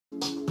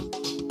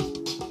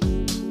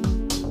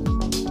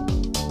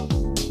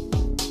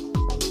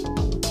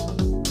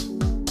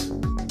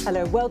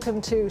Hello,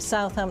 welcome to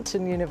South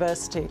Hampton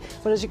University.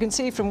 Well, as you can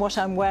see from what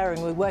I'm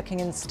wearing, we're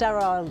working in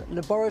sterile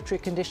laboratory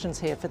conditions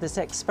here for this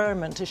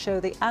experiment to show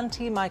the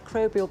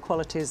antimicrobial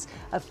qualities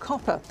of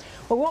copper.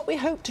 Well, what we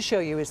hope to show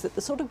you is that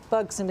the sort of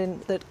bugs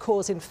that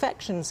cause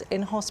infections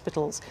in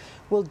hospitals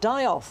will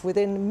die off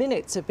within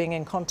minutes of being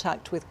in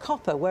contact with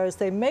copper, whereas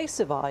they may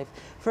survive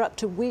for up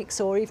to weeks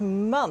or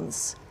even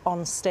months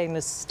on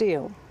stainless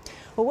steel.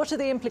 Well, what are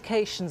the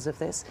implications of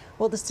this?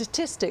 Well, the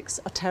statistics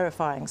are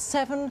terrifying.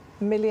 7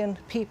 million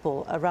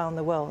people around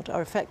the world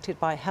are affected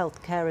by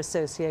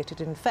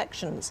healthcare-associated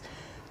infections.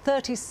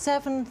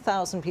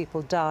 37,000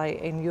 people die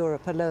in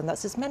Europe alone.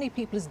 That's as many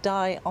people as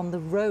die on the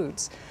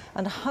roads.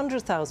 And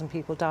 100,000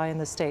 people die in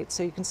the States.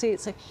 So you can see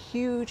it's a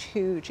huge,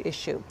 huge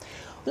issue.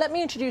 Let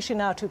me introduce you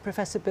now to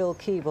Professor Bill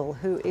Keeble,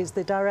 who is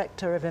the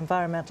Director of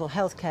Environmental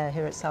Healthcare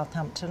here at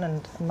Southampton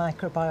and a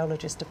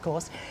microbiologist, of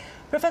course.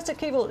 Professor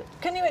Keeble,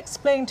 can you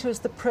explain to us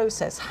the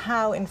process,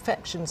 how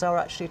infections are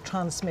actually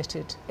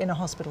transmitted in a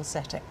hospital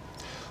setting?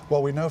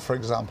 Well, we know, for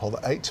example,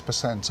 that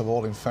 80% of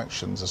all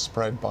infections are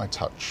spread by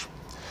touch.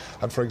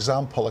 And for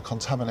example, a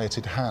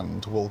contaminated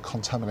hand will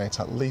contaminate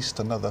at least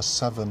another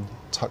 7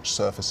 touch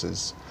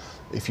surfaces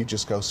if you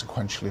just go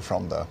sequentially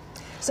from there.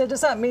 So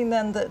does that mean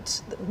then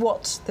that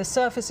what the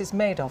surface is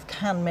made of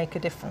can make a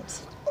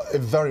difference?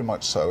 Very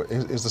much so.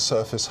 Is the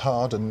surface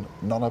hard and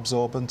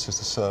non-absorbent? Is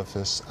the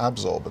surface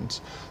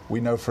absorbent?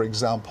 We know, for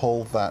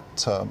example, that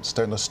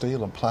stainless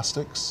steel and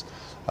plastics,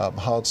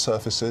 hard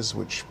surfaces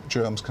which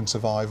germs can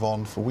survive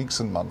on for weeks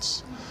and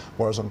months,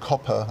 whereas on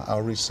copper,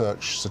 our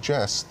research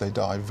suggests they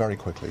die very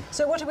quickly.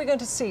 So what are we going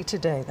to see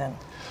today then?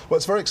 Well,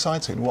 it's very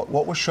exciting.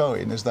 What we're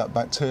showing is that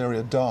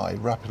bacteria die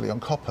rapidly on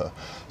copper.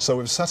 So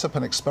we've set up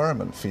an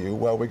experiment for you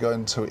where we're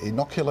going to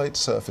inoculate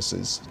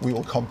surfaces. We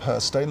will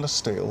compare stainless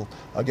steel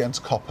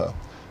against copper.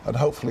 And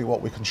hopefully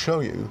what we can show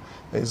you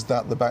is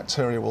that the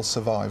bacteria will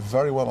survive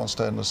very well on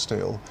stainless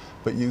steel,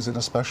 but using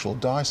a special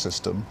dye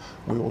system,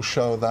 we will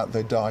show that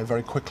they die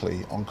very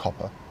quickly on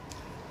copper.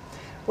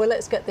 Well,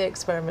 let's get the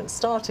experiment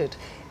started.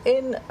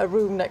 In a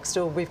room next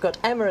door, we've got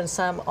Emma and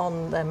Sam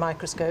on their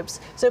microscopes.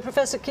 So,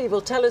 Professor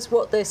Keeble, tell us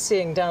what they're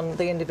seeing down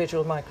the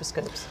individual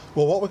microscopes.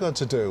 Well, what we're going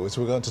to do is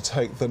we're going to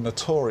take the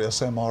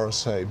notorious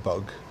MRSA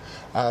bug,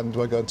 and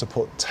we're going to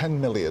put 10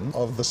 million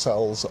of the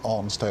cells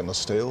on stainless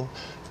steel,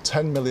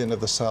 10 million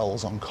of the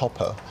cells on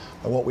copper,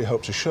 and what we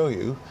hope to show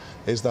you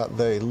is that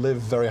they live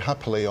very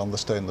happily on the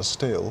stainless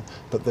steel,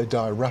 but they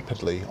die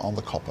rapidly on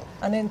the copper.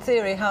 And in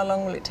theory, how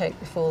long will it take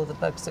before the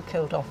bugs are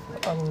killed off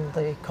on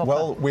the copper?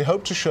 Well, we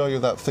hope to show you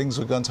that things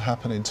are going to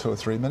happen in 2 or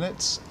 3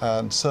 minutes,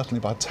 and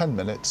certainly by 10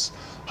 minutes,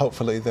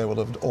 hopefully they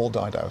will have all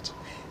died out.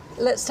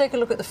 Let's take a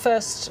look at the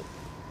first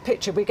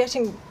picture. We're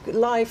getting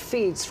live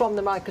feeds from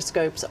the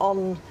microscopes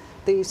on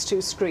these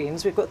 2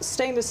 screens. We've got the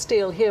stainless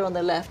steel here on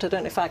the left. I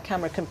don't know if our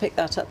camera can pick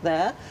that up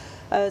there.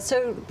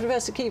 So,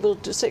 Professor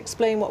Keeble, just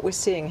explain what we're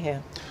seeing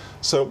here.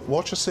 So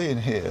what you're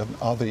seeing here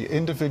are the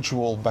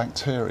individual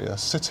bacteria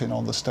sitting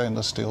on the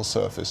stainless steel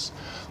surface.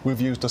 We've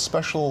used a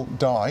special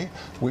dye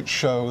which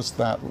shows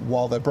that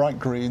while they're bright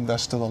green, they're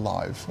still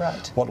alive.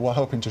 Right. What we're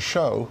hoping to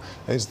show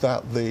is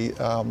that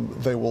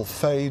they will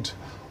fade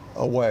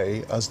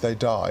away as they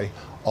die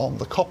on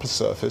the copper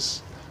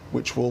surface,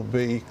 which will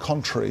be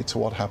contrary to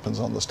what happens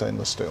on the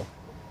stainless steel.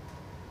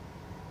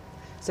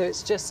 So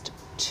it's just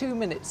 2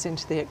 minutes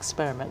into the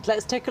experiment.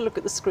 Let's take a look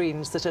at the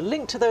screens that are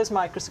linked to those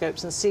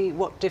microscopes and see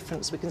what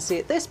difference we can see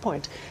at this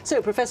point.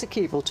 So, Professor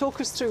Keeble,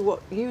 talk us through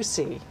what you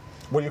see.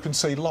 Well, you can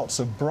see lots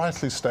of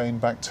brightly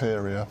stained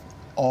bacteria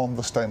on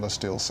the stainless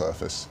steel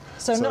surface.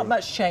 So not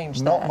much change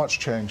there? Not much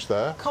change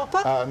there.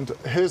 Copper? And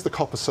here's the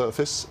copper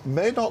surface.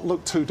 May not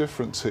look too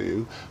different to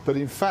you, but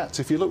in fact,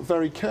 if you look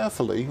very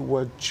carefully,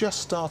 we're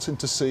just starting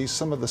to see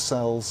some of the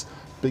cells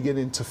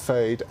beginning to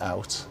fade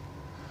out.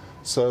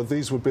 So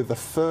these would be the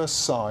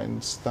first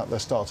signs that they're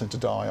starting to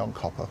die on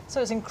copper.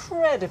 So it's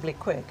incredibly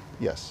quick.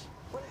 Yes.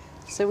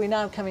 So we're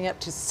now coming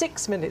up to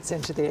 6 minutes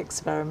into the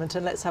experiment,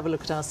 and let's have a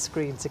look at our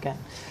screens again.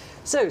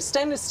 So,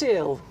 stainless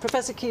steel,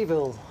 Professor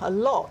Keeble, a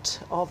lot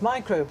of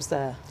microbes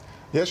there.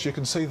 Yes, you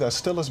can see they're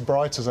still as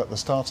bright as at the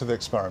start of the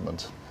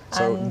experiment.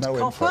 So and no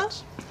copper?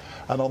 influx.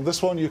 And on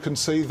this one you can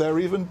see they're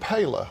even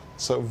paler.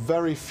 So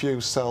very few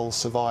cells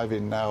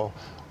surviving now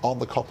on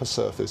the copper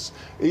surface,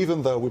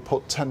 even though we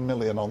put 10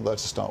 million on there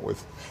to start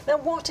with. Now,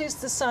 what is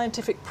the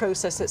scientific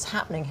process that's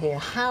happening here?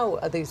 How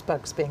are these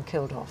bugs being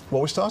killed off?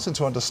 Well, we're starting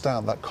to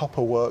understand that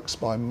copper works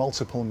by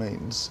multiple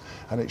means,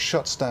 and it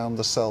shuts down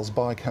the cell's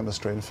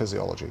biochemistry and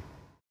physiology.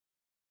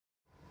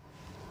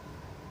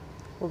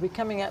 We'll be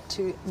coming up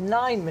to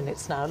 9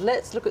 minutes now.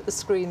 Let's look at the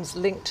screens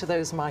linked to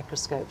those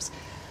microscopes.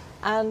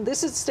 And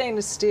this is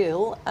stainless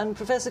steel, and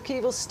Professor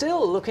Keeble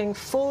still looking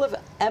full of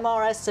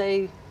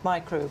MRSA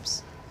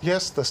microbes.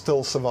 Yes, they're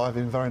still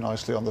surviving very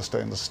nicely on the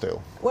stainless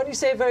steel. When you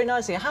say very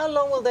nicely, how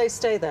long will they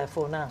stay there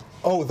for now?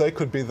 Oh, they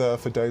could be there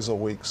for days or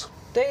weeks.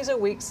 Days or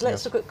weeks.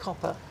 Let's Yes. look at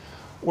copper.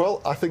 Well,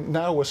 I think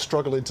now we're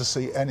struggling to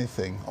see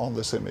anything on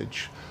this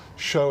image,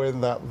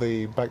 showing that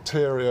the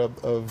bacteria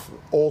have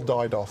all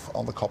died off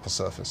on the copper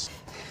surface.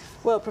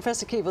 Well,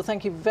 Professor Keevil,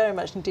 thank you very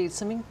much indeed.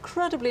 Some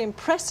incredibly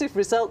impressive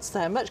results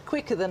there, much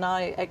quicker than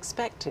I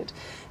expected.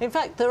 In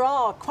fact, there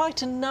are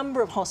quite a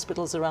number of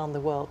hospitals around the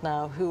world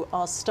now who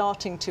are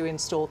starting to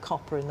install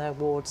copper in their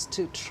wards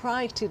to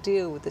try to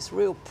deal with this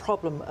real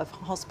problem of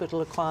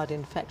hospital-acquired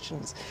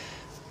infections.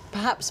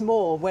 Perhaps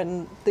more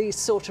when these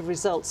sort of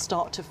results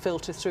start to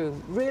filter through.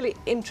 Really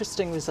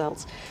interesting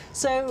results.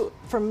 So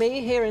from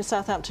me here in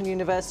South Hampton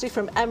University,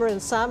 from Emma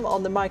and Sam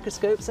on the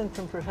microscopes, and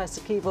from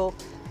Professor Keevil,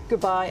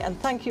 goodbye and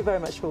thank you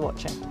very much for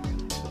watching.